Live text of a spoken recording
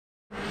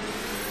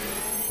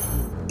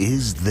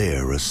Is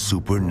there a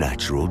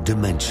supernatural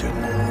dimension?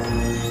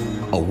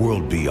 A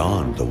world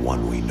beyond the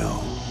one we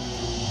know?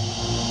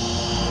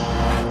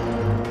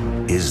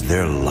 Is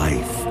there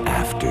life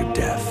after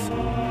death?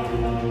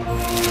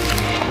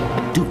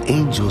 Do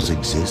angels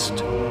exist?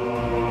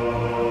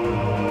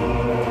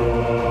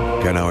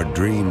 Can our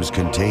dreams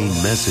contain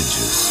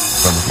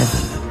messages from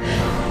heaven?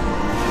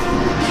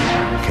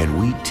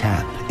 Can we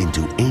tap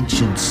into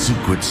ancient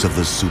secrets of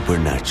the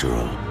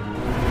supernatural?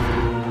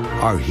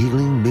 Are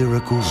healing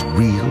miracles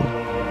real?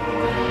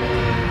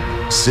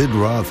 Sid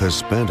Roth has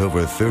spent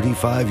over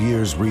 35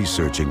 years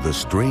researching the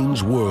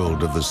strange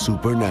world of the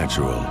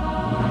supernatural.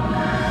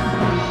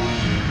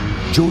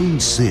 Join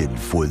Sid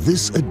for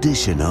this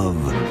edition of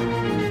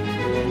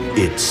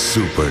It's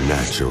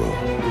Supernatural.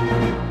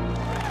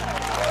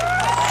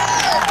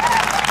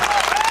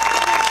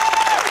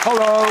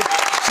 Hello,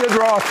 Sid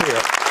Roth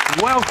here.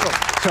 Welcome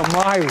to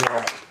my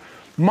world.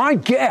 My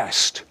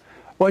guest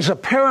was a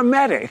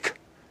paramedic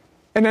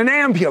in an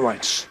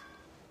ambulance.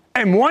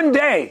 And one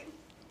day,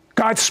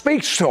 God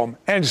speaks to him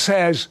and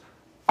says,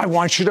 I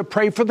want you to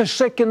pray for the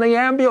sick in the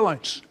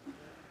ambulance.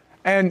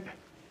 And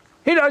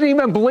he doesn't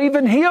even believe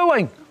in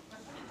healing.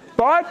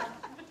 But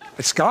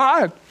it's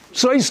God.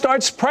 So he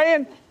starts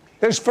praying.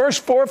 His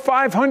first 400 or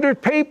 500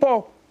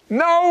 people,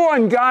 no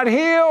one got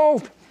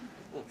healed.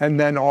 And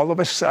then all of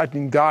a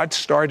sudden, God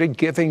started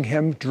giving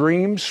him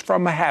dreams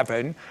from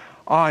heaven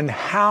on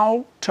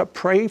how to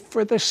pray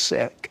for the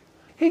sick.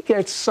 He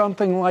gets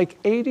something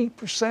like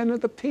 80%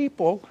 of the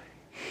people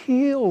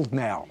healed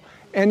now.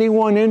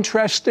 Anyone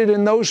interested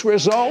in those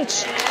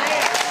results? Now,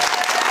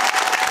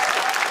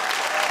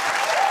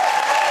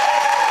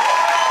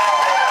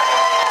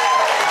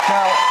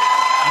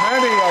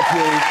 many of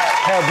you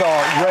have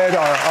read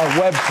our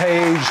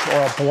webpage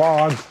or a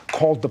blog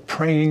called The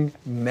Praying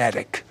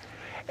Medic.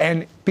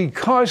 And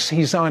because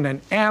he's on an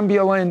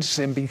ambulance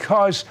and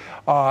because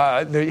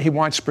he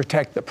wants to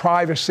protect the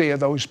privacy of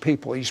those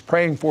people he's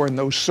praying for in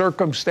those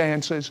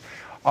circumstances,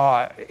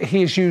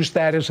 he's used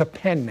that as a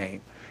pen name.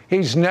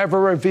 He's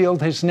never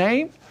revealed his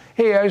name.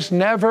 He has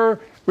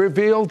never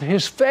revealed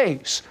his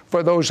face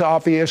for those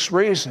obvious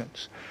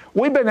reasons.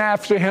 We've been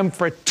after him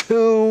for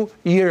 2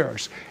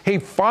 years. He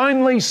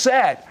finally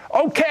said,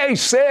 okay,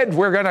 Sid,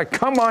 we're going to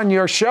come on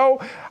your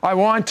show. I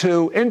want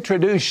to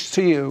introduce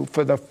to you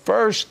for the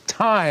first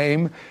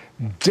time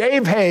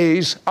Dave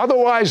Hayes,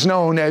 otherwise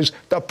known as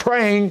the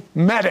Praying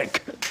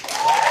Medic.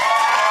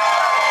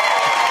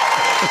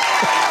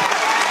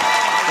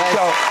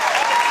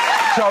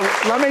 So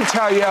let me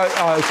tell you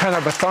kind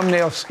of a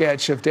thumbnail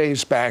sketch of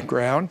Dave's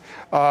background.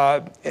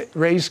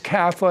 Raised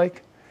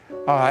Catholic.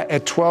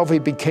 At 12, he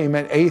became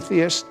an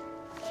atheist.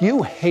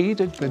 You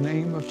hated the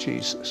name of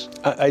Jesus.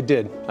 I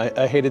did.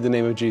 I hated the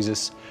name of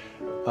Jesus.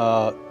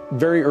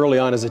 Very early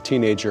on as a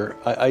teenager,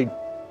 I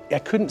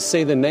couldn't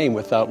say the name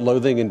without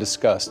loathing and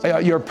disgust.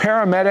 You're a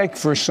paramedic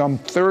for some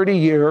 30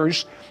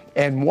 years,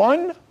 and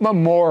one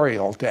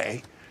Memorial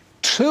Day,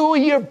 2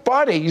 of your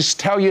buddies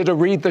tell you to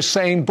read the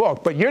same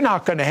book, but you're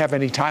not going to have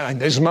any time.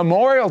 And there's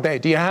Memorial Day.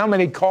 Do you know how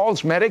many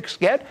calls medics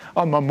get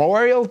on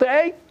Memorial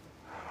Day?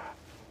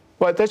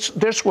 Well,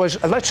 this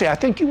was, let's see, I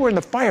think you were in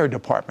the fire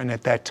department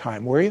at that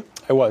time, were you?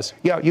 I was.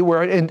 Yeah, you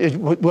were.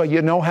 Well,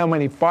 you know how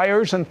many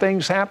fires and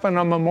things happen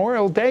on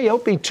Memorial Day? You'll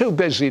be too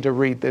busy to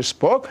read this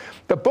book.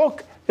 The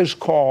book is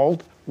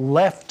called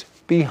Left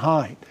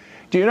Behind.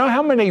 Do you know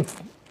how many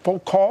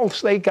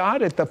calls they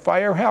got at the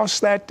firehouse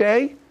that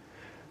day?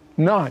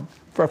 None.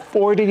 For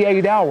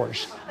 48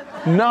 hours.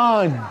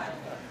 None.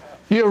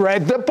 You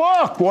read the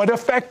book. What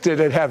effect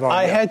did it have on you?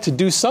 I had to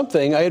do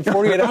something. I had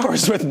 48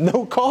 hours with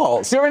no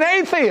calls. You're an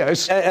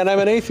atheist. And I'm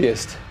an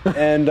atheist.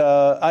 And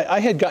I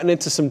had gotten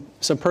into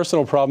some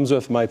personal problems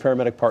with my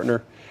paramedic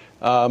partner.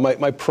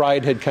 My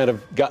pride had kind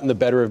of gotten the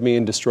better of me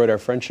and destroyed our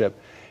friendship.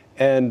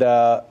 And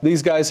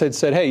these guys had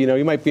said, hey,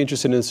 you might be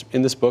interested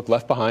in this book,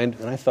 Left Behind.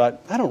 And I thought,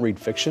 I don't read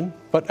fiction.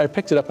 But I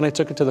picked it up and I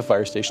took it to the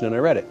fire station and I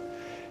read it.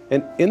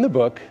 And in the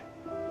book,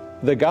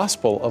 the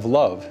gospel of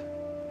love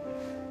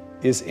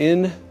is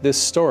in this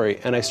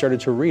story, and I started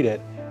to read it,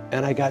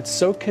 and I got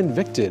so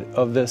convicted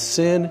of the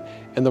sin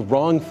and the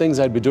wrong things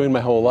I'd been doing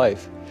my whole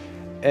life.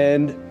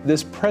 And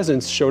this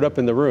presence showed up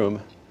in the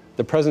room,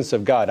 the presence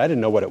of God. I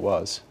didn't know what it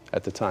was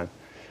at the time.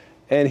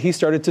 And he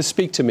started to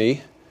speak to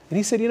me, and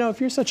he said, if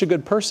you're such a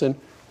good person,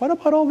 what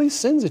about all these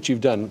sins that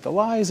you've done, the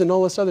lies and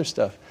all this other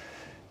stuff?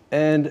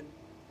 And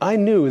I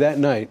knew that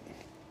night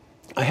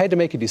I had to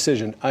make a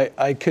decision.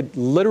 I could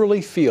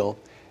literally feel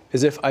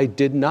as if I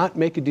did not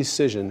make a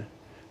decision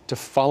to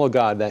follow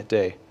God that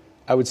day,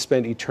 I would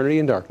spend eternity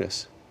in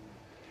darkness.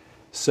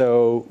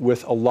 So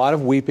with a lot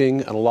of weeping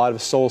and a lot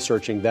of soul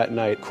searching that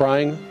night,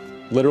 crying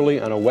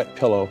literally on a wet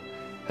pillow,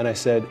 and I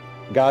said,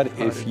 God,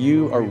 if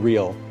you are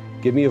real,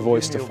 give me a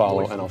voice to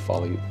follow and I'll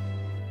follow you.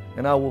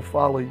 And I will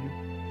follow you.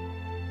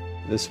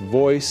 This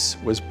voice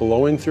was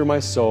blowing through my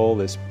soul,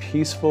 this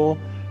peaceful,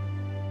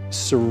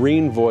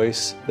 serene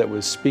voice that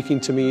was speaking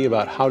to me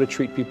about how to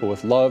treat people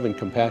with love and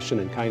compassion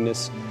and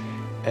kindness.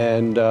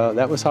 And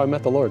that was how I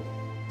met the Lord.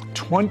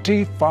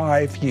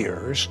 25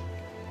 years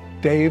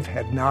Dave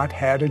had not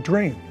had a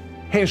dream.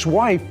 His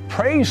wife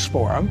prays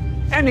for him,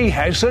 and he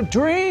has a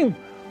dream.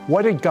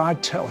 What did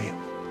God tell him?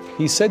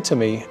 He said to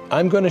me,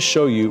 I'm going to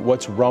show you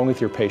what's wrong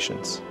with your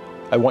patients.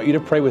 I want you to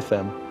pray with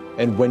them,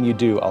 and when you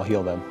do, I'll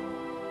heal them.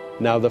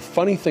 Now, the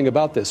funny thing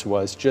about this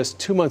was just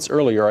 2 months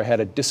earlier, I had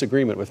a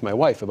disagreement with my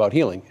wife about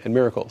healing and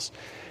miracles.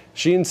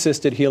 She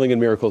insisted healing and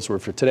miracles were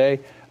for today.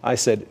 I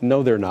said,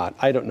 no, they're not.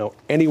 I don't know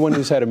anyone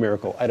who's had a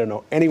miracle. I don't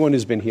know anyone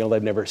who's been healed.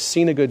 I've never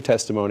seen a good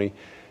testimony.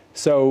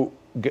 So,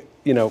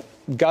 you know,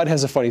 God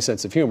has a funny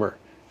sense of humor.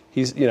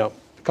 He's, you know,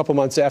 a couple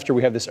months after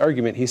we have this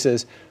argument, he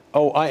says,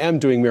 oh, I am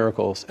doing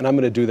miracles, and I'm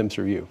going to do them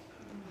through you.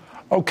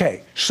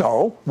 Okay,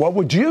 so what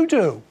would you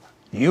do?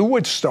 You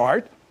would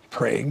start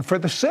praying for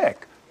the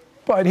sick.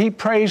 But he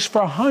prays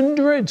for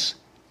hundreds,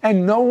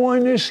 and no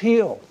one is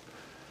healed.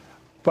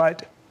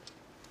 But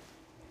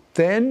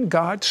then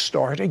God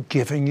started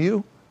giving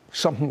you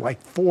something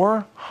like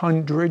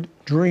 400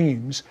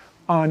 dreams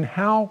on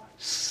how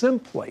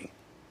simply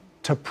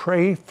to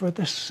pray for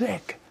the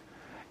sick.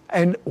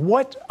 And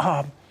what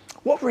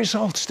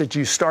results did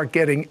you start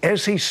getting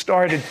as he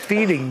started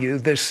feeding you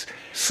this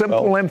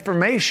simple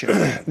information?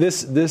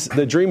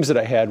 The dreams that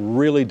I had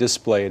really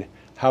displayed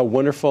how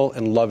wonderful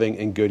and loving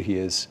and good he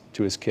is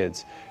to his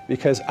kids.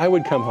 Because I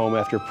would come home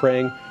after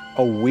praying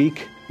a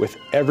week with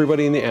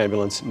everybody in the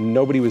ambulance,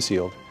 nobody was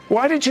healed.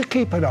 Why did you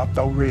keep it up,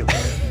 though, really?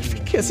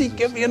 Because he'd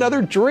give me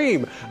another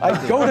dream.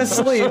 I'd go to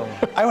sleep,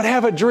 I would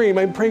have a dream,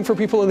 I'm praying for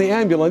people in the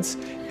ambulance,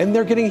 and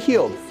they're getting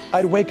healed.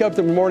 I'd wake up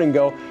in the morning and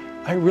go,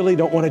 I really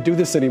don't want to do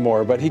this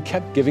anymore, but he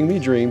kept giving me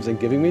dreams and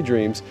giving me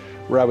dreams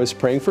where I was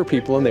praying for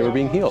people and they were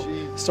being healed.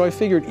 So I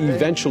figured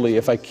eventually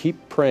if I keep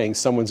praying,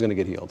 someone's going to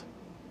get healed.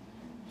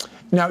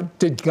 Now,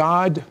 did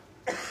God,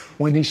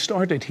 when he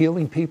started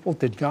healing people,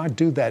 did God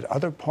do that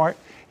other part?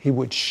 He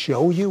would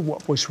show you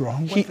what was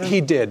wrong with them? He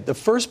did. The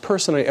first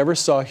person I ever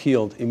saw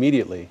healed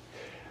immediately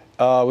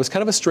was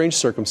kind of a strange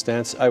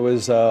circumstance. I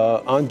was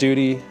on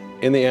duty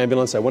in the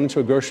ambulance. I went into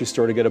a grocery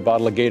store to get a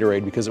bottle of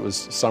Gatorade because it was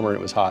summer and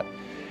it was hot.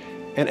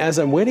 And as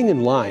I'm waiting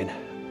in line,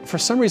 for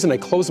some reason I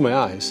closed my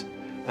eyes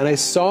and I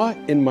saw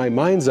in my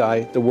mind's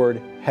eye the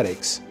word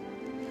headaches.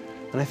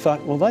 And I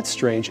thought, well, that's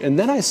strange. And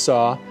then I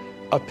saw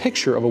a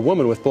picture of a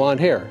woman with blonde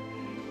hair.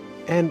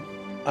 And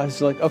I was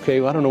like,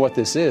 okay, well, I don't know what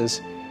this is.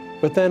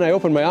 But then I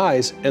opened my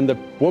eyes and the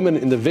woman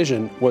in the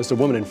vision was the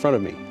woman in front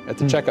of me at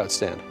the checkout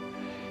stand.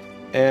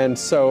 And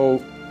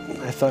so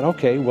I thought,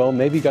 okay, well,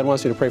 maybe God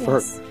wants me to pray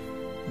for her.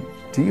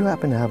 Do you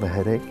happen to have a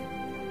headache?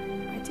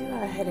 I do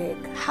have a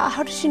headache.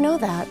 How did you know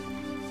that?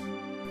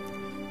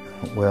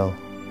 Well,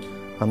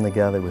 I'm the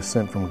guy that was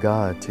sent from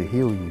God to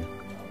heal you.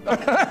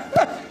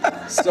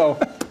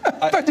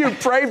 But you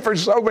prayed for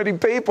so many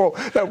people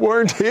that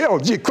weren't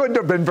healed. You couldn't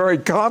have been very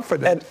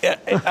confident.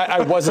 And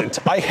I wasn't.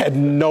 I had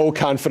no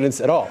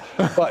confidence at all.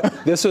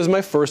 But this was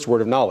my first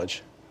word of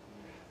knowledge.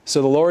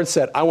 So the Lord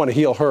said, I want to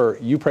heal her.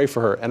 You pray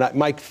for her. And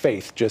my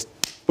faith just,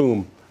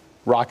 boom,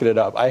 rocketed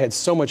up. I had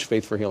so much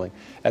faith for healing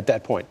at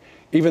that point,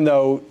 even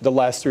though the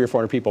last 300 or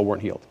 400 people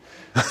weren't healed.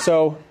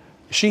 So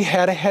she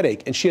had a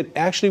headache, and she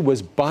actually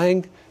was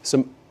buying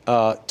some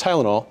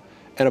Tylenol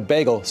and a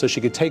bagel so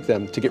she could take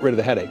them to get rid of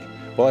the headache.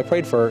 Well, I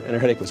prayed for her, and her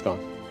headache was gone.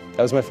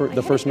 That was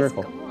the first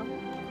miracle.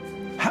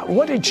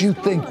 What did you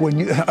think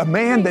when a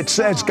man that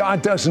says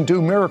God doesn't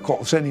do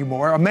miracles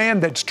anymore, a man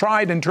that's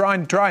tried and tried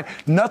and tried,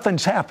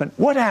 nothing's happened?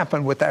 What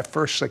happened with that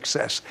first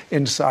success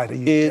inside of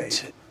you,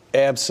 It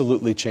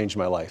absolutely changed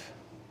my life.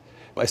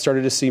 I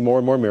started to see more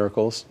and more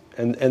miracles,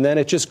 and then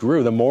it just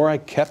grew. The more I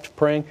kept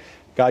praying,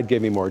 God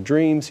gave me more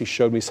dreams. He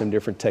showed me some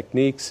different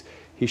techniques.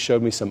 He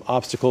showed me some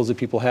obstacles that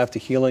people have to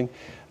healing.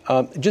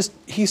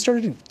 He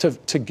started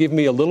to give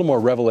me a little more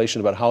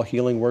revelation about how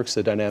healing works,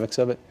 the dynamics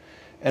of it.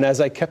 And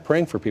as I kept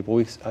praying for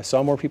people, I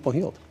saw more people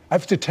healed. I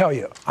have to tell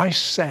you, I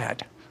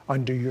sat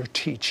under your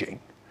teaching,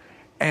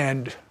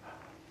 and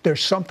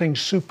there's something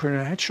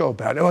supernatural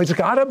about it. Oh, it's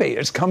got to be.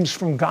 It comes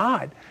from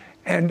God.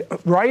 And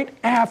right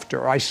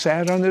after I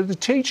sat under the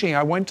teaching,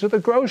 I went to the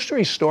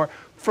grocery store.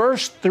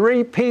 First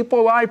 3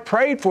 people I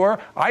prayed for,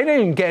 I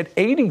didn't get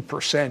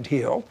 80%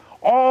 healed.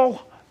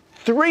 All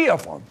 3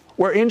 of them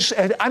were I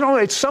don't know,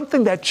 it's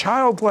something, that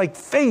childlike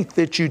faith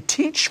that you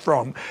teach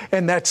from,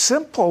 and that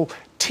simple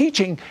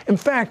teaching. In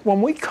fact,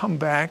 when we come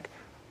back,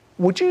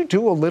 would you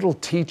do a little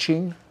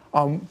teaching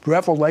on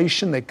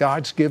revelation that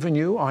God's given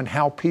you on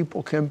how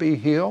people can be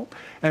healed?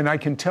 And I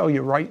can tell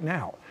you right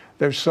now,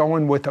 there's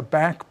someone with a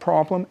back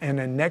problem and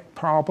a neck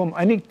problem,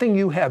 anything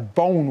you have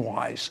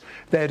bone-wise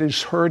that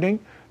is hurting,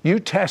 you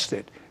test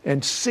it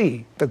and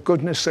see the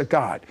goodness of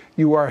God.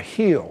 You are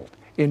healed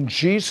in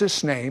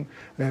Jesus' name.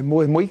 And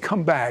when we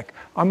come back,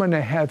 I'm going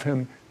to have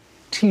him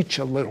teach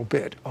a little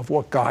bit of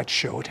what God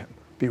showed him.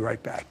 Be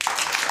right back.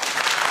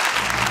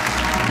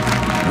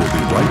 We'll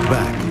be right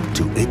back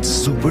to It's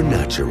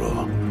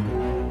Supernatural.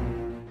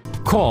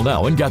 Call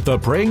now and get the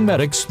Praying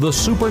Medics The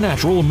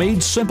Supernatural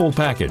Made Simple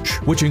package,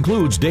 which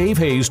includes Dave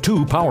Hayes'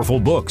 2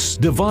 powerful books,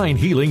 Divine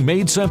Healing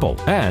Made Simple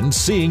and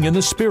Seeing in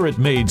the Spirit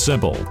Made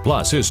Simple,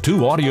 plus his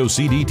 2 audio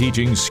CD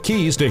teachings,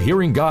 Keys to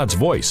Hearing God's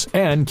Voice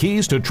and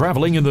Keys to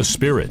Traveling in the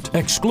Spirit,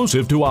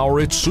 exclusive to our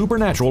It's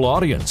Supernatural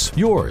audience.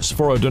 Yours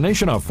for a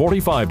donation of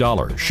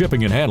 $45.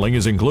 Shipping and handling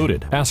is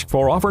included. Ask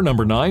for offer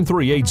number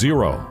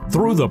 9380.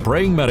 Through the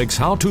Praying Medics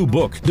How-To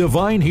book,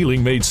 Divine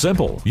Healing Made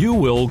Simple, you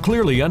will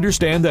clearly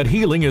understand that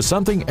healing is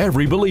something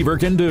every believer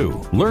can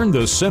do. Learn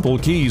the simple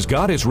keys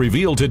God has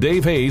revealed to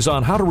Dave Hayes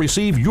on how to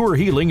receive your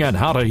healing and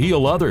how to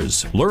heal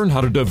others. Learn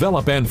how to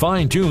develop and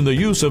fine-tune the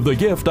use of the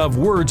gift of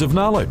words of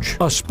knowledge,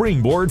 a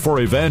springboard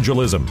for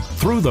evangelism.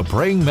 Through the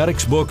Praying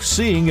Medics book,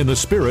 Seeing in the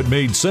Spirit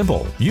Made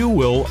Simple, you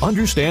will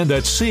understand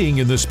that seeing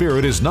in the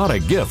Spirit is not a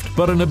gift,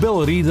 but an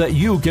ability that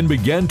you can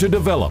begin to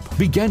develop.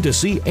 Begin to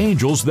see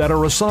angels that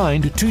are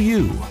assigned to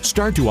you.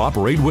 Start to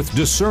operate with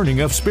discerning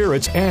of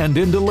spirits and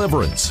in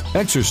deliverance.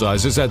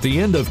 Exercises at the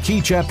end of key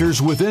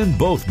chapters within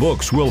both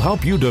books will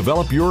help you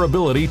develop your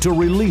ability to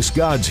release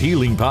God's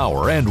healing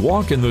power and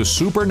walk in the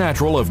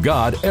supernatural of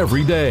God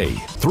every day.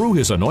 Through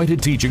his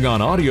anointed teaching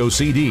on audio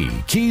CD,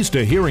 Keys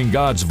to Hearing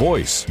God's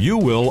Voice, you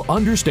will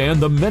understand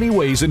the many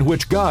ways in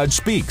which God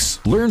speaks.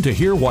 Learn to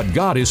hear what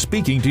God is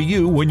speaking to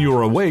you when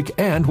you're awake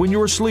and when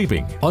you're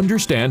sleeping.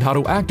 Understand how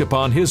to act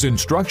upon his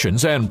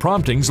instructions and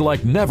promptings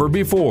like never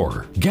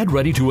before. Get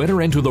ready to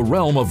enter into the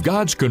realm of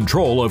God's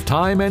control of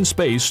time and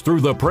space through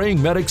the Praying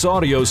Medics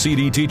audio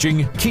CD teaching,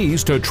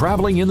 Keys to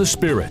Traveling in the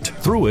Spirit.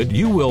 Through it,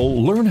 you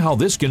will learn how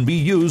this can be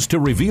used to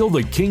reveal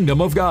the kingdom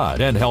of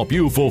God and help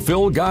you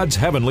fulfill God's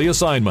heavenly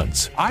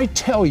assignments. I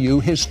tell you,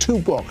 his 2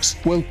 books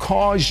will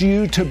cause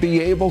you to be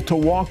able to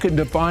walk in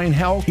divine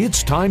health.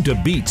 It's time to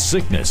beat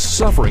sickness,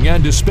 suffering,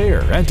 and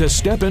despair and to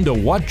step into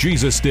what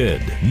Jesus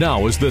did.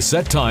 Now is the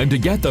set time to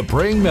get the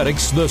Praying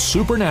Medics The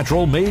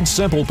Supernatural Made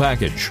Simple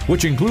package,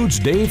 which includes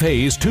Dave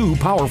Hayes' 2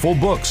 powerful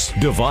books,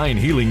 Divine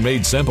Healing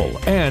Made Simple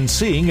and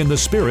Seeing in the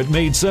Spirit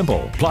Made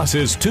Simple, plus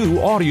his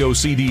 2 audio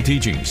CD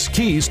teachings,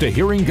 Keys to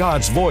Hearing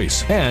God's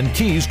Voice and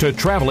Keys to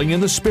Traveling in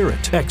the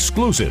Spirit,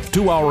 exclusive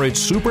to our It's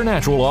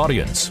Supernatural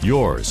audience.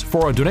 Yours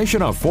for a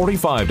donation of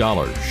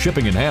 $45.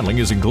 Shipping and handling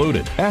is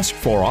included. Ask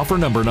for offer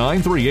number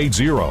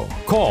 9380.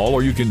 Call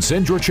or you can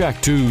send your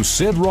check to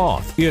Sid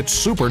Roth. It's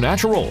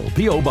Supernatural,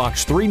 P.O.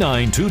 Box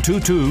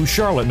 39222,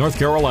 Charlotte, North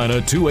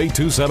Carolina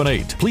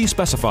 28278. Please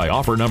specify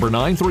offer number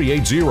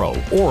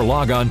 9380 or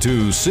log on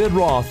to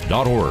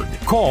sidroth.org.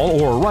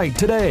 Call or write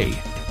today.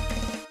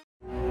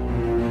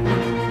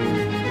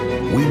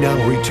 We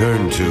now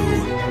return to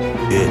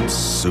It's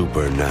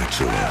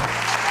Supernatural.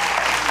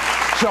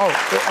 So,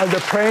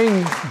 the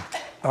Praying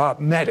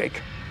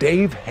Medic,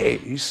 Dave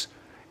Hayes,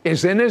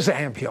 is in his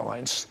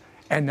ambulance,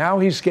 and now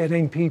he's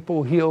getting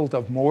people healed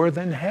of more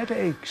than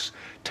headaches.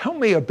 Tell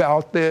me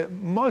about the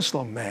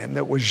Muslim man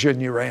that was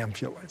in your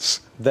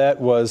ambulance.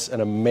 That was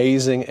an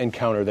amazing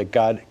encounter that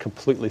God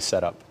completely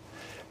set up.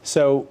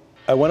 So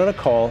I went on a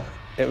call.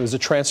 It was a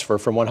transfer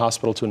from one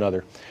hospital to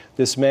another.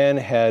 This man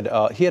had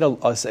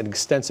an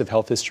extensive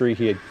health history.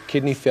 He had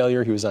kidney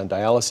failure. He was on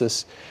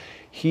dialysis.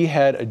 He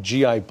had a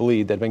GI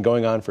bleed that had been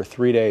going on for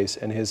 3 days,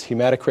 and his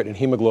hematocrit and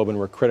hemoglobin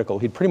were critical.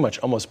 He'd pretty much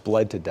almost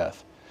bled to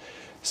death.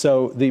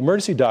 So the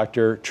emergency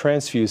doctor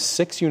transfused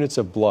 6 units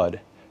of blood,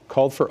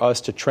 called for us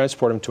to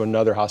transport him to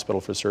another hospital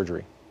for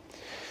surgery.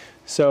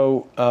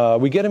 So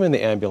we get him in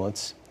the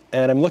ambulance,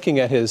 and I'm looking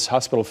at his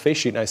hospital face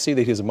sheet, and I see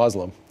that he's a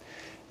Muslim.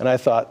 And I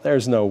thought,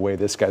 there's no way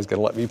this guy's going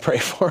to let me pray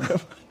for him.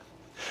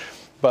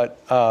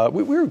 But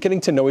we were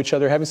getting to know each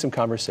other, having some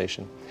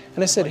conversation.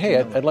 And I said, hey,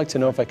 I'd like to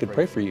know if I could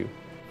pray for you.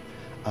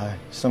 I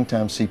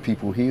sometimes see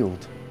people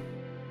healed.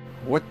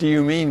 What do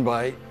you mean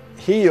by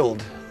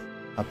healed?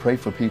 I pray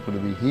for people to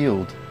be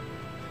healed.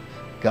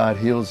 God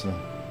heals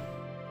them.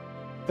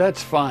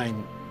 That's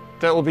fine.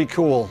 That will be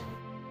cool.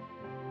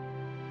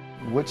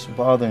 What's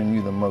bothering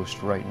you the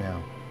most right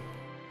now?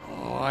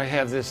 Oh, I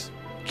have this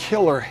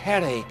killer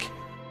headache.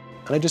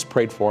 And I just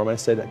prayed for him. I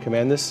said, I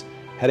command this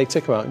headache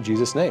to come out in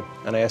Jesus' name.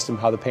 And I asked him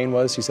how the pain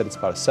was. He said it's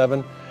about a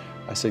 7.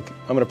 I said,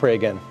 I'm going to pray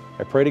again.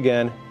 I prayed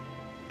again.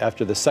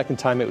 After the second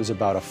time, it was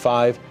about a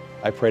 5.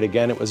 I prayed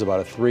again. It was about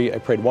a 3. I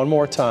prayed one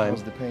more time.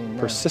 How's the pain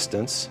now?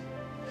 Persistence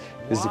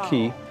is the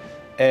key.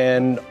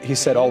 And he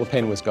said all the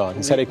pain was gone.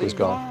 His headache was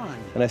gone.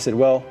 And I said,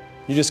 well,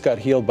 you just got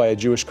healed by a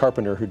Jewish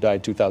carpenter who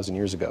died 2,000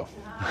 years ago.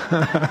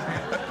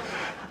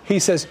 He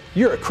says,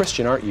 you're a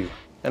Christian, aren't you?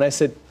 And I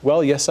said,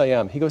 well, yes, I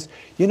am. He goes,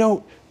 you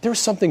know, there's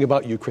something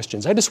about you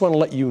Christians. I just want to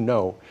let you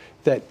know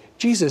that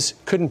Jesus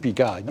couldn't be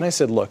God. And I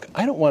said, look,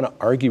 I don't want to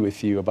argue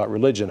with you about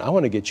religion. I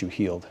want to get you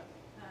healed.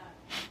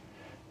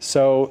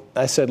 So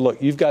I said,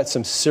 look, you've got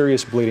some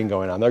serious bleeding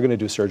going on. They're going to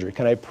do surgery.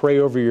 Can I pray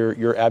over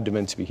your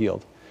abdomen to be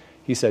healed?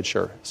 He said,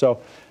 sure.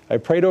 So I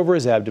prayed over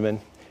his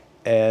abdomen,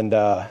 and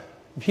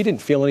he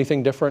didn't feel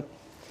anything different.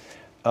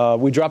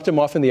 We dropped him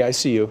off in the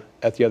ICU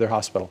at the other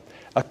hospital.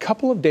 A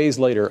couple of days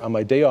later, on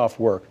my day off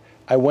work,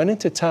 I went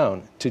into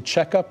town to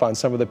check up on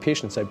some of the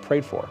patients I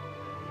prayed for.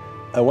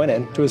 I went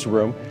into his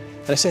room,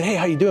 and And I said, hey,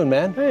 how you doing,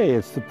 man? Hey,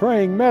 it's the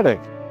praying medic.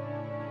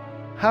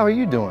 How are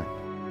you doing?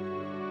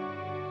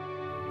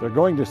 They're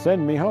going to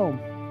send me home.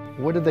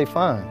 What did they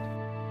find?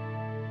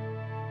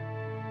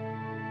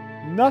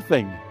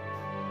 Nothing.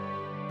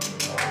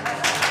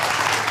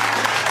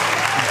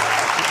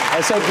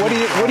 I said,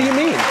 what do you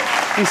mean?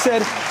 He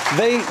said,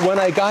 when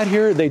I got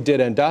here, they did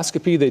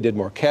endoscopy, they did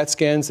more CAT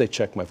scans, they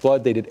checked my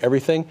blood, they did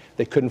everything.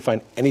 They couldn't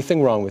find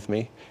anything wrong with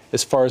me.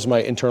 As far as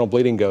my internal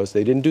bleeding goes,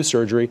 they didn't do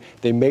surgery.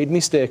 They made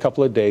me stay a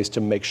couple of days to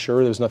make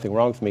sure there was nothing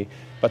wrong with me,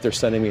 but they're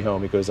sending me home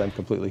because I'm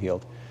completely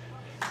healed.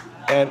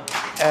 And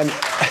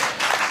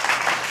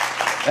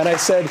I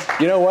said,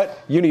 you know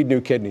what? You need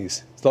new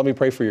kidneys. So let me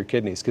pray for your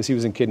kidneys, because he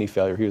was in kidney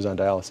failure. He was on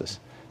dialysis.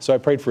 So I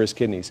prayed for his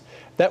kidneys.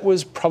 That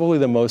was probably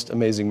the most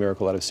amazing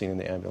miracle that I've seen in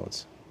the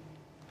ambulance.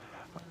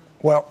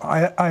 Well,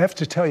 I have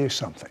to tell you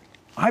something.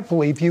 I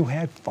believe you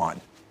had fun.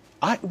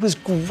 It was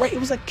great. It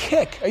was a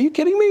kick. Are you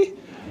kidding me?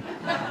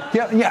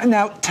 Yeah.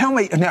 Now, tell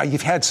me, now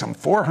you've had some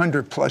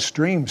 400 plus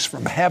dreams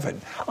from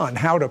heaven on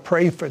how to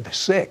pray for the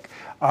sick.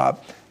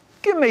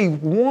 Give me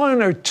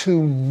one or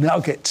two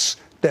nuggets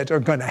that are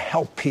going to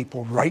help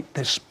people right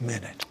this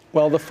minute.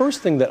 Well, the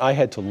first thing that I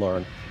had to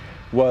learn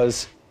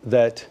was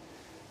that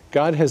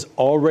God has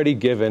already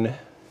given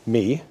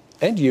me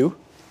and you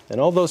and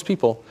all those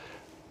people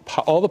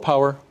all the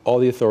power, all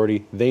the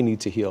authority they need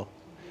to heal.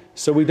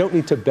 So we don't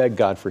need to beg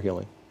God for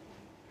healing.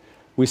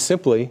 We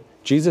simply,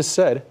 Jesus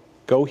said,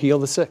 go heal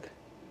the sick.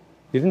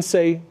 He didn't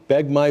say,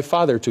 beg my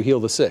Father to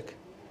heal the sick.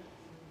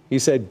 He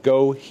said,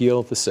 go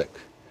heal the sick,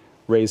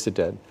 raise the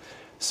dead.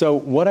 So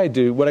what I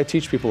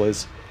teach people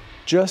is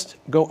just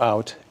go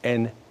out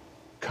and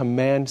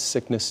command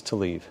sickness to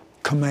leave.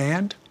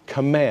 Command?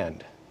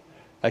 Command.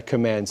 I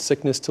command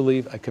sickness to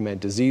leave. I command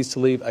disease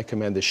to leave. I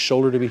command the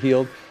shoulder to be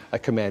healed. I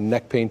command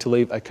neck pain to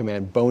leave. I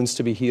command bones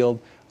to be healed,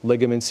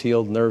 ligaments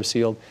healed, nerves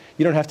healed.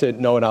 You don't have to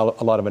know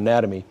a lot of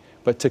anatomy,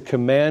 but to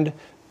command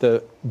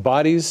the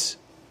body's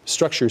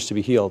structures to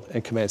be healed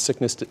and command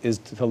sickness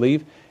to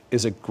leave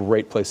is a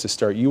great place to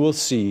start. You will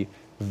see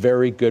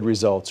very good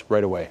results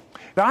right away.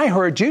 I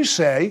heard you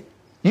say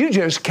you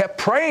just kept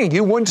praying.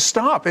 You wouldn't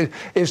stop.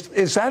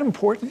 Is that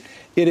important?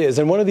 It is.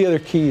 And one of the other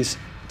keys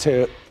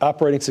to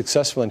operating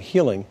successful in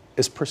healing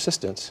is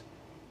persistence.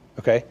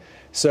 Okay?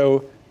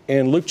 So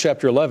in Luke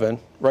chapter 11,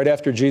 right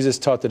after Jesus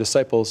taught the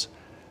disciples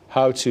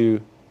how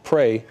to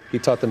pray, he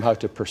taught them how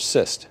to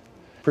persist.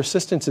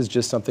 Persistence is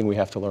just something we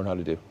have to learn how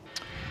to do.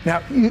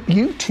 Now,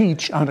 you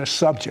teach on a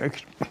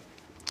subject.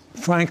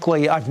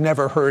 Frankly, I've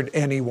never heard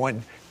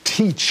anyone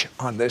teach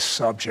on this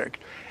subject.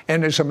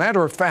 And as a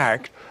matter of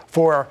fact,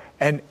 for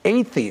an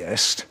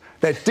atheist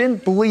that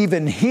didn't believe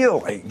in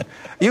healing,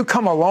 you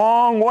come a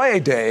long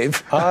way,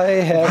 Dave. I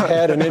have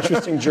had an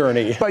interesting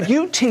journey. But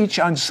you teach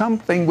on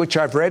something which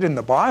I've read in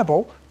the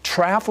Bible,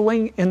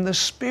 traveling in the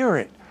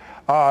Spirit.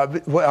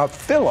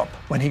 Philip,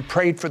 when he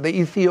prayed for the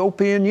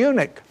Ethiopian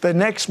eunuch, the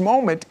next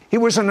moment he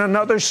was in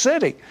another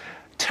city.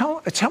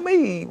 Tell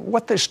me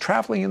what this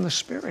traveling in the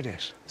Spirit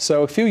is.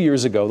 So a few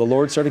years ago, the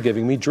Lord started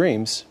giving me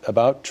dreams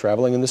about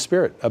traveling in the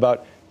Spirit,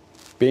 about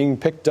being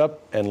picked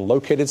up and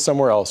located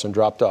somewhere else and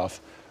dropped off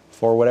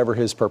for whatever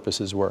his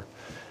purposes were.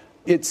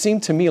 It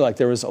seemed to me like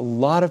there was a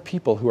lot of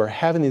people who are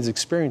having these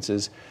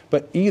experiences,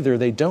 but either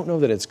they don't know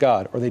that it's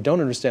God or they don't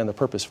understand the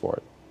purpose for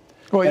it.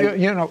 Well,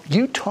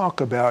 you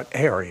talk about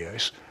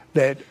areas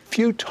that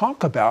few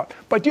talk about,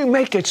 but you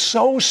make it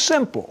so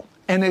simple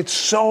and it's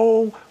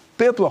so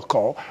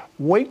biblical.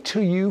 Wait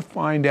till you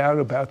find out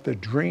about the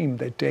dream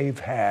that Dave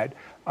had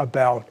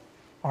about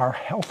our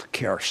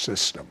healthcare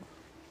system.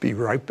 Be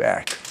right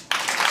back.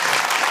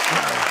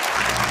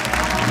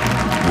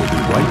 We'll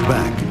be right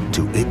back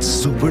to It's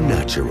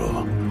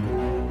Supernatural.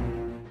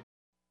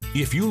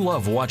 If you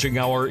love watching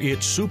our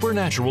It's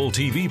Supernatural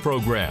TV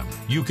program,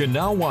 you can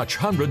now watch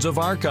hundreds of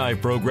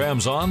archive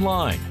programs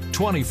online,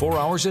 24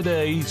 hours a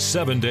day,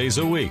 7 days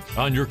a week,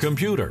 on your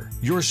computer,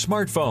 your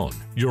smartphone,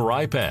 your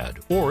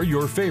iPad, or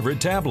your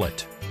favorite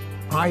tablet.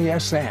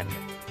 ISN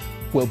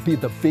will be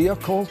the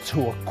vehicle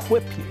to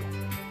equip you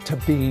to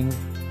being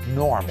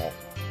normal.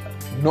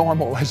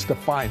 Normal as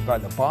defined by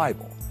the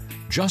Bible.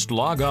 Just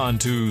log on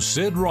to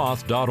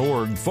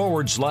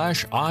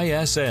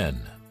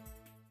sidroth.org/ISN.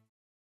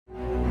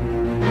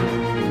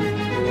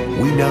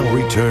 We now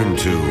return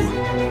to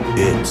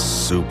It's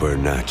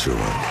Supernatural.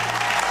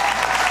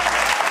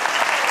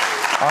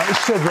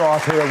 Sid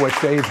Roth here with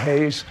Dave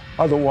Hayes,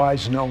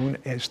 otherwise known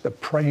as the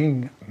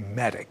Praying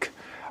Medic.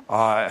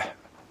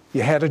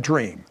 You had a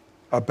dream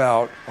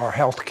about our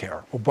health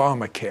care,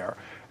 Obamacare.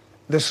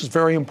 This is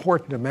very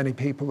important to many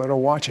people that are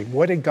watching.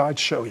 What did God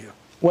show you?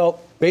 Well,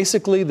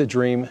 basically the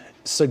dream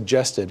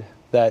suggested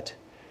that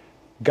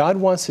God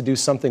wants to do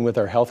something with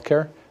our health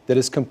care that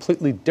is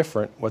completely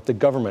different what the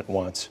government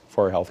wants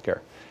for our health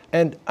care.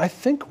 And I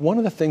think one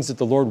of the things that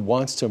the Lord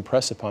wants to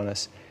impress upon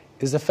us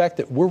is the fact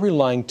that we're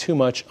relying too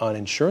much on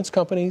insurance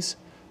companies,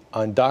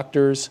 on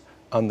doctors,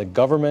 on the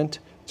government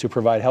to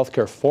provide health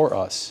care for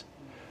us,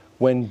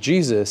 when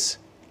Jesus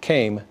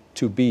came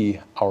to be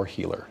our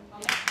healer.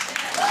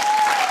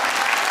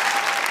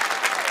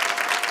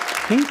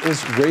 He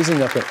is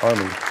raising up an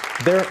army.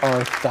 There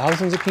are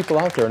thousands of people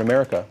out there in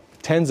America,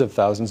 tens of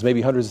thousands,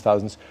 maybe hundreds of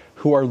thousands,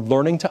 who are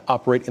learning to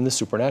operate in the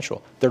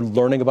supernatural. They're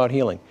learning about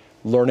healing,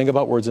 learning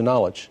about words of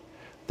knowledge.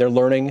 They're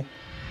learning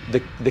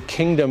the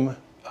kingdom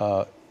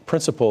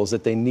principles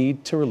that they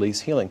need to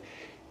release healing.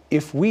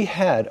 If we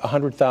had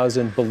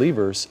 100,000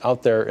 believers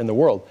out there in the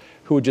world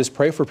who would just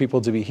pray for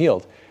people to be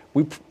healed,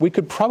 we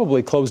could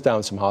probably close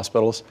down some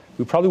hospitals.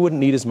 We probably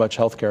wouldn't need as much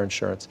health care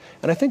insurance.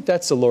 And I think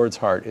that's the Lord's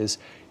heart, is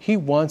He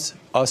wants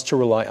us to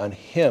rely on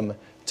Him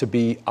to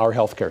be our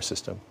health care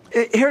system.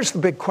 Here's the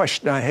big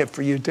question I have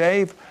for you,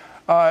 Dave.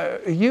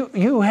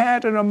 You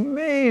had an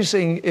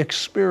amazing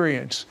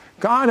experience.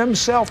 God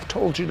Himself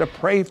told you to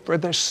pray for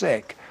the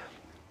sick.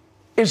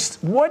 Is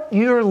what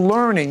you're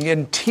learning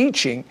and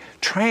teaching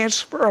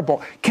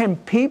transferable? Can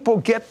people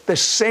get the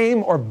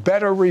same or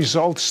better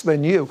results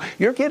than you?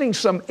 You're getting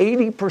some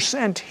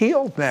 80%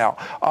 healed now.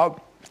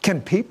 Can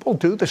people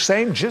do the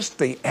same, just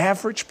the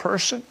average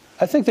person?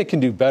 I think they can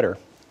do better.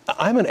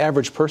 I'm an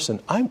average person.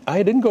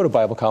 I didn't go to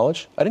Bible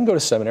college. I didn't go to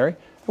seminary.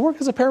 I work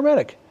as a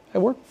paramedic. I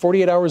work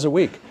 48 hours a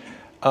week.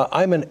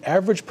 I'm an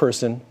average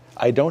person.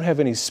 I don't have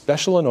any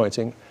special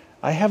anointing.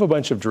 I have a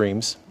bunch of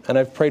dreams, and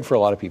I've prayed for a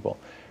lot of people.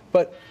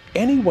 But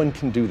anyone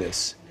can do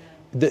this.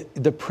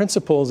 The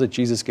principles that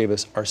Jesus gave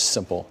us are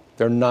simple.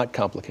 They're not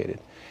complicated.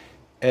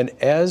 And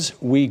as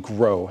we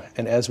grow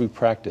and as we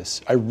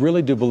practice, I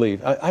really do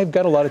believe, I've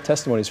got a lot of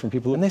testimonies from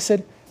people, and they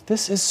said,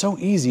 this is so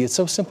easy, it's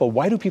so simple.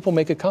 Why do people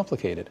make it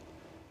complicated?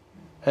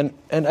 And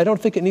I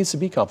don't think it needs to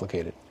be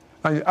complicated.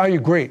 I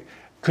agree.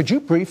 Could you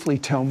briefly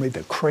tell me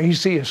the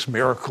craziest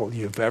miracle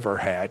you've ever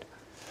had?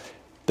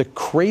 The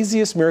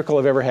craziest miracle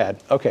I've ever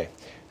had? Okay.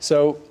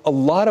 So a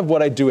lot of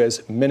what I do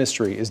as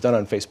ministry is done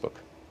on Facebook.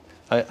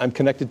 I'm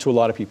connected to a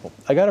lot of people.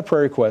 I got a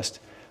prayer request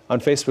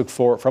on Facebook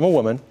from a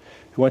woman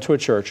who went to a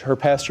church. Her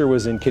pastor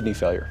was in kidney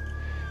failure.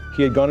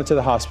 He had gone into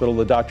the hospital.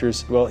 The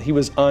doctors, he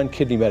was on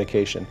kidney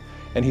medication,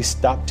 and he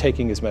stopped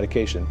taking his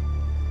medication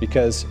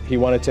because he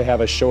wanted to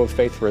have a show of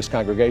faith for his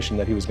congregation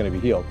that he was going to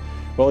be healed.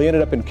 Well, he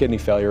ended up in kidney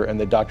failure, and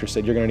the doctor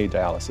said, you're going to need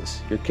dialysis.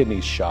 Your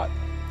kidney's shot.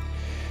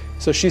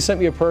 So she sent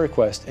me a prayer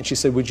request, and she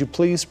said, would you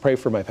please pray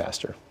for my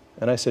pastor?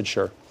 And I said,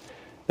 sure.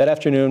 That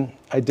afternoon,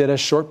 I did a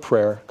short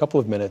prayer, a couple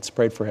of minutes,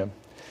 prayed for him.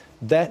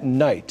 That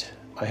night,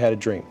 I had a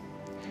dream.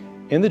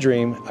 In the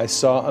dream, I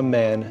saw a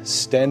man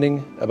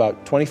standing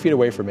about 20 feet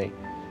away from me,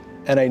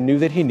 and I knew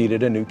that he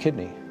needed a new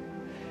kidney.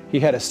 He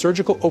had a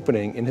surgical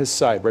opening in his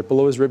side, right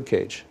below his rib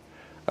cage.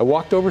 I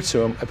walked over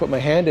to him. I put my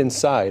hand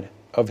inside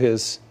of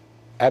his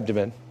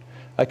abdomen.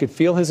 I could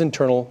feel his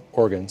internal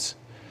organs.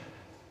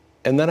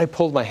 And then I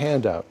pulled my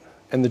hand out,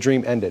 and the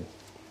dream ended.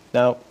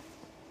 Now,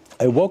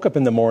 I woke up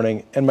in the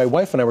morning, and my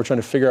wife and I were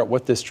trying to figure out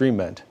what this dream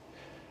meant.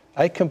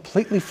 I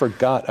completely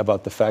forgot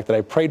about the fact that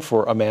I prayed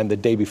for a man the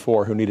day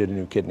before who needed a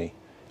new kidney.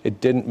 It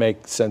didn't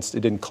make sense. It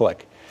didn't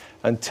click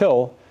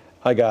until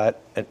I got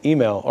an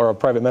email or a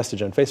private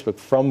message on Facebook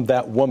from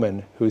that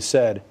woman who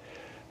said,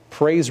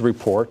 praise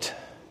report,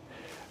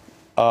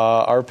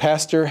 our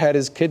pastor had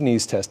his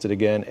kidneys tested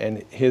again,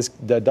 and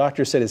the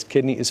doctor said his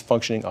kidney is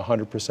functioning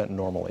 100%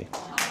 normally.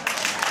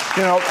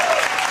 You know,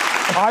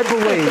 I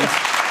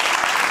believe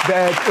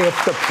that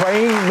if the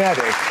praying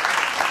medic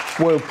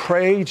will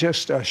pray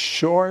just a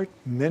short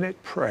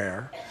minute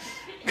prayer,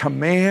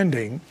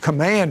 commanding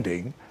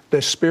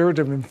the spirit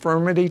of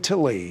infirmity to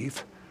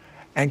leave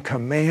and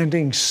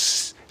commanding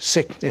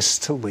sickness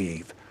to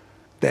leave,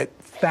 that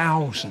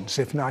thousands,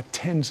 if not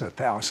tens of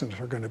thousands,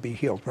 are going to be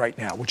healed right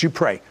now. Would you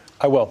pray?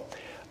 I will.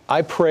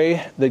 I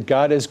pray that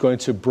God is going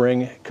to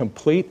bring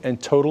complete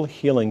and total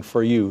healing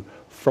for you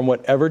from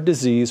whatever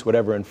disease,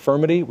 whatever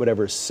infirmity,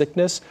 whatever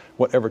sickness,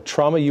 whatever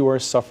trauma you are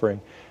suffering,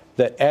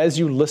 that as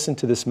you listen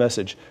to this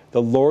message,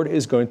 the Lord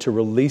is going to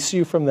release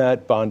you from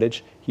that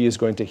bondage. He is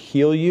going to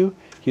heal you.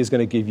 He is going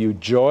to give you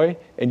joy,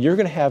 and you're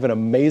going to have an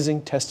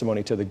amazing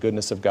testimony to the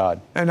goodness of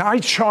God. And I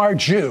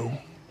charge you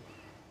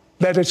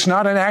that it's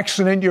not an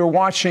accident you're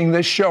watching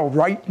this show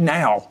right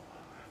now.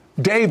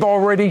 Dave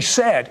already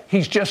said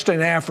he's just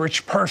an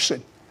average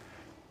person.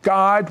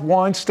 God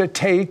wants to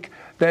take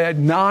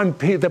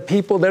the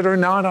people that are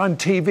not on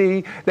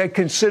TV, that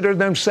consider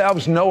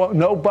themselves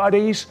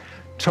nobodies,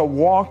 to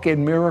walk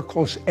in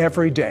miracles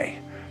every day.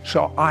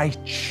 So I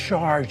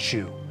charge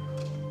you,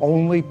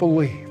 only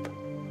believe.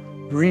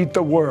 Read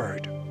the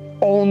word.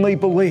 Only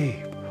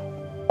believe.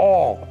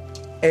 All,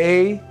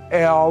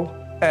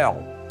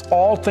 A-L-L.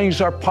 All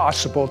things are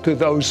possible to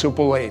those who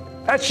believe.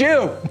 That's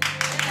you.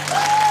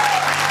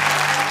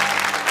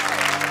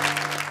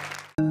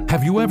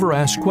 Have you ever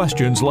asked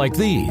questions like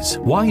these?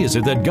 Why is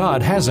it that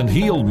God hasn't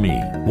healed me?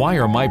 Why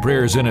are my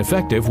prayers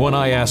ineffective when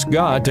I ask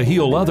God to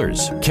heal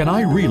others? Can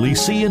I really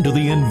see into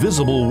the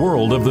invisible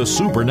world of the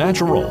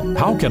supernatural?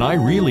 How can I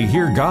really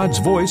hear God's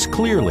voice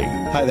clearly?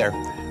 Hi there.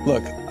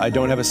 Look, I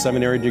don't have a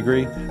seminary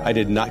degree. I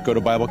did not go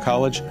to Bible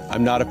college.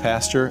 I'm not a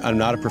pastor. I'm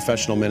not a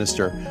professional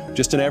minister.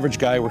 Just an average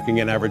guy working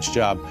an average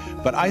job.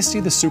 But I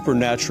see the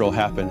supernatural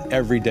happen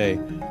every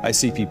day. I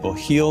see people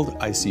healed.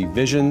 I see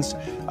visions.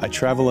 I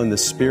travel in the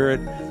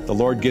Spirit. The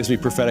Lord gives me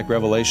prophetic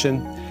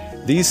revelation.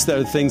 These are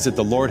the things that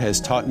the Lord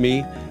has taught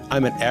me.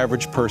 I'm an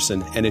average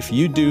person, and if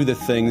you do the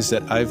things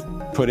that I've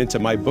put into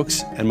my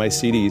books and my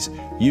CDs,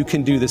 you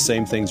can do the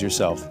same things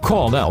yourself.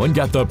 Call now and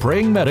get the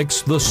Praying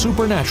Medics The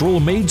Supernatural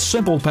Made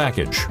Simple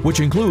package,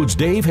 which includes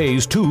Dave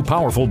Hayes' 2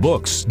 powerful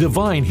books,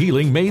 Divine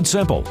Healing Made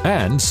Simple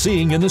and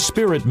Seeing in the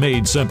Spirit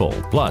Made Simple,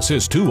 plus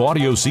his 2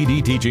 audio CD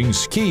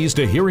teachings, Keys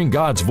to Hearing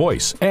God's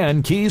Voice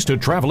and Keys to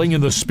Traveling in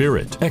the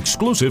Spirit,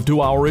 exclusive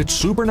to our It's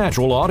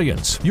Supernatural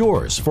audience.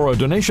 Yours for a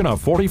donation of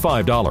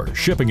 $45.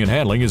 Shipping and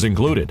handling is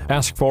included.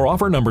 Ask for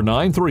offer number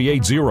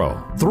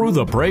 9380. Through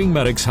the Praying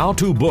Medics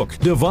How-To book,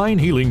 Divine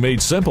Healing Made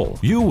Simple,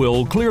 you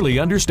will clearly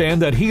understand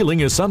that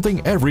healing is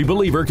something every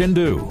believer can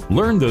do.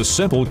 Learn the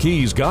simple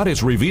keys God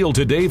has revealed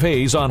to Dave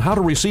Hayes on how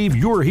to receive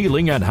your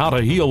healing and how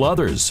to heal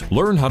others.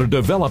 Learn how to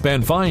develop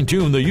and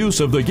fine-tune the use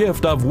of the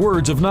gift of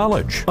words of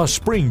knowledge, a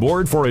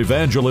springboard for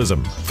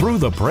evangelism. Through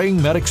the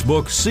Praying Medics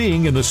book,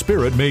 Seeing in the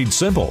Spirit Made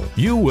Simple,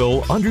 you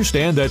will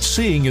understand that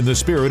seeing in the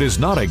Spirit is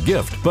not a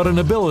gift, but an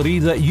ability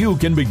that you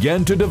can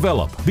begin to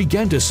develop.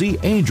 Begin to see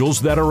angels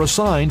that are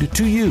assigned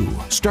to you.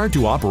 Start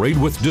to operate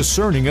with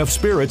discerning of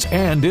spirits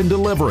and in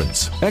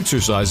deliverance.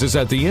 Exercises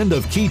at the end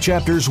of key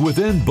chapters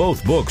within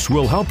both books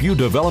will help you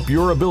develop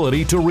your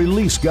ability to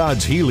release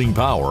God's healing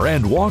power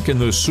and walk in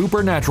the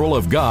supernatural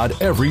of God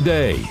every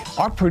day.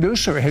 Our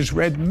producer has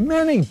read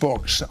many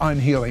books on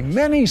healing,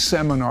 many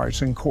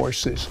seminars and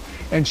courses,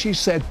 and she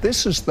said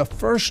this is the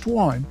first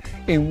one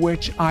in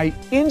which I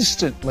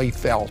instantly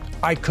felt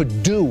I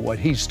could do what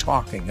he's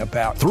talking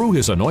about. Through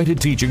his anointed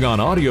teaching on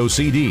audio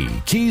CD,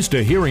 Keys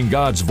to Hearing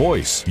God's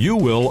Voice, you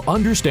will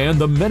understand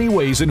the many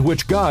ways in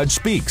which God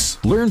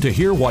speaks. Learn to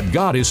hear what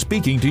God is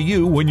speaking to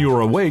you when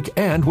you're awake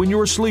and when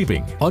you're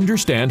sleeping.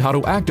 Understand how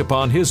to act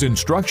upon His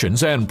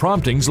instructions and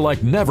promptings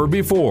like never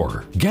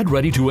before. Get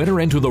ready to enter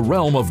into the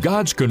realm of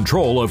God's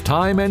control of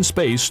time and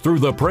space through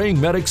the Praying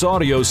Medics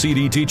audio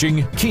CD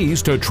teaching,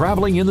 Keys to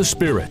Traveling in the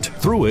Spirit.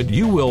 Through it,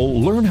 you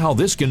will learn how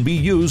this can be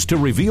used to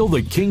reveal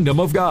the kingdom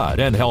of God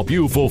and help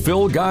you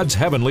fulfill God's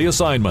heavenly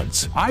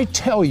assignments. I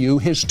tell you,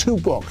 his 2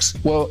 books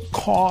will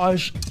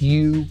cause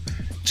you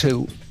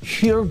to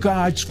hear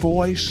God's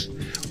voice,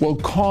 will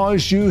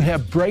cause you to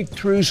have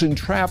breakthroughs in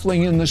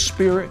traveling in the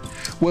Spirit,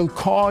 will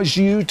cause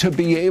you to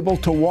be able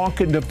to walk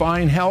in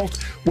divine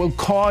health, will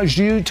cause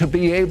you to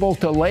be able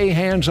to lay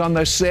hands on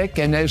the sick,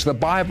 and as the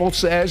Bible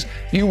says,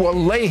 you will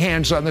lay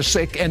hands on the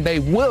sick and they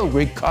will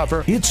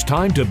recover. It's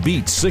time to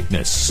beat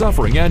sickness,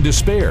 suffering, and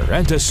despair,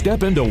 and to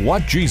step into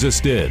what Jesus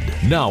did.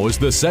 Now is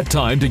the set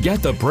time to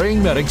get the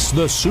Praying Medics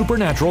The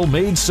Supernatural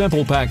Made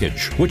Simple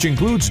package, which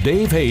includes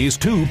Dave Hayes'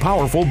 2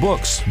 powerful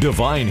books,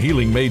 Divine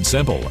Healing Made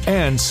Simple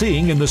and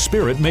Seeing in the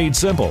Spirit Made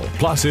Simple,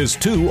 plus his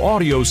 2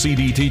 audio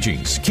CD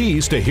teachings,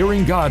 Keys to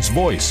Hearing God's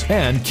Voice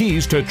and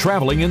Keys to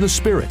Traveling in the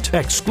Spirit,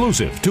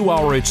 exclusive to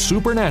our It's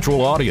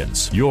Supernatural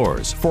audience.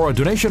 Yours for a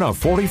donation of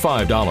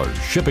 $45.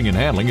 Shipping and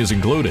handling is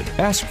included.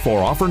 Ask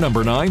for offer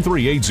number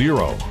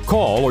 9380.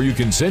 Call or you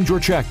can send your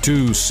check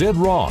to Sid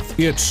Roth.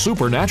 It's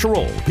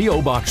Supernatural,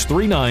 P.O. Box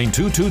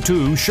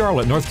 39222,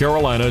 Charlotte, North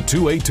Carolina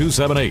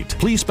 28278.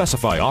 Please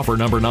specify offer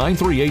number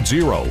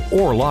 9380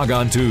 or log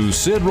on to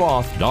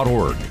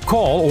sidroth.org.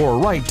 Call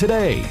or write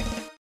today.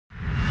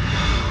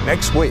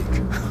 Next week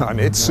on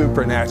It's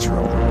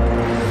Supernatural,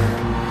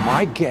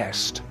 my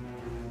guest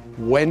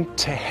went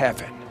to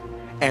heaven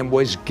and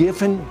was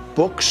given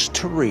books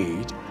to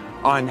read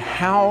on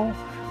how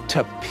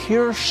to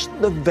pierce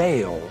the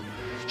veil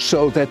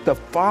so that the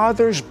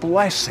Father's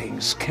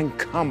blessings can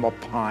come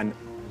upon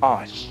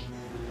us.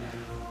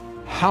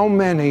 How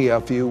many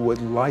of you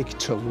would like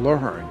to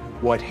learn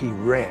what he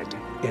read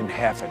in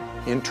heaven?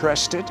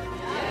 Interested?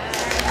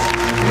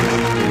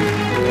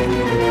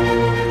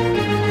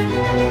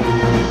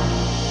 Yes.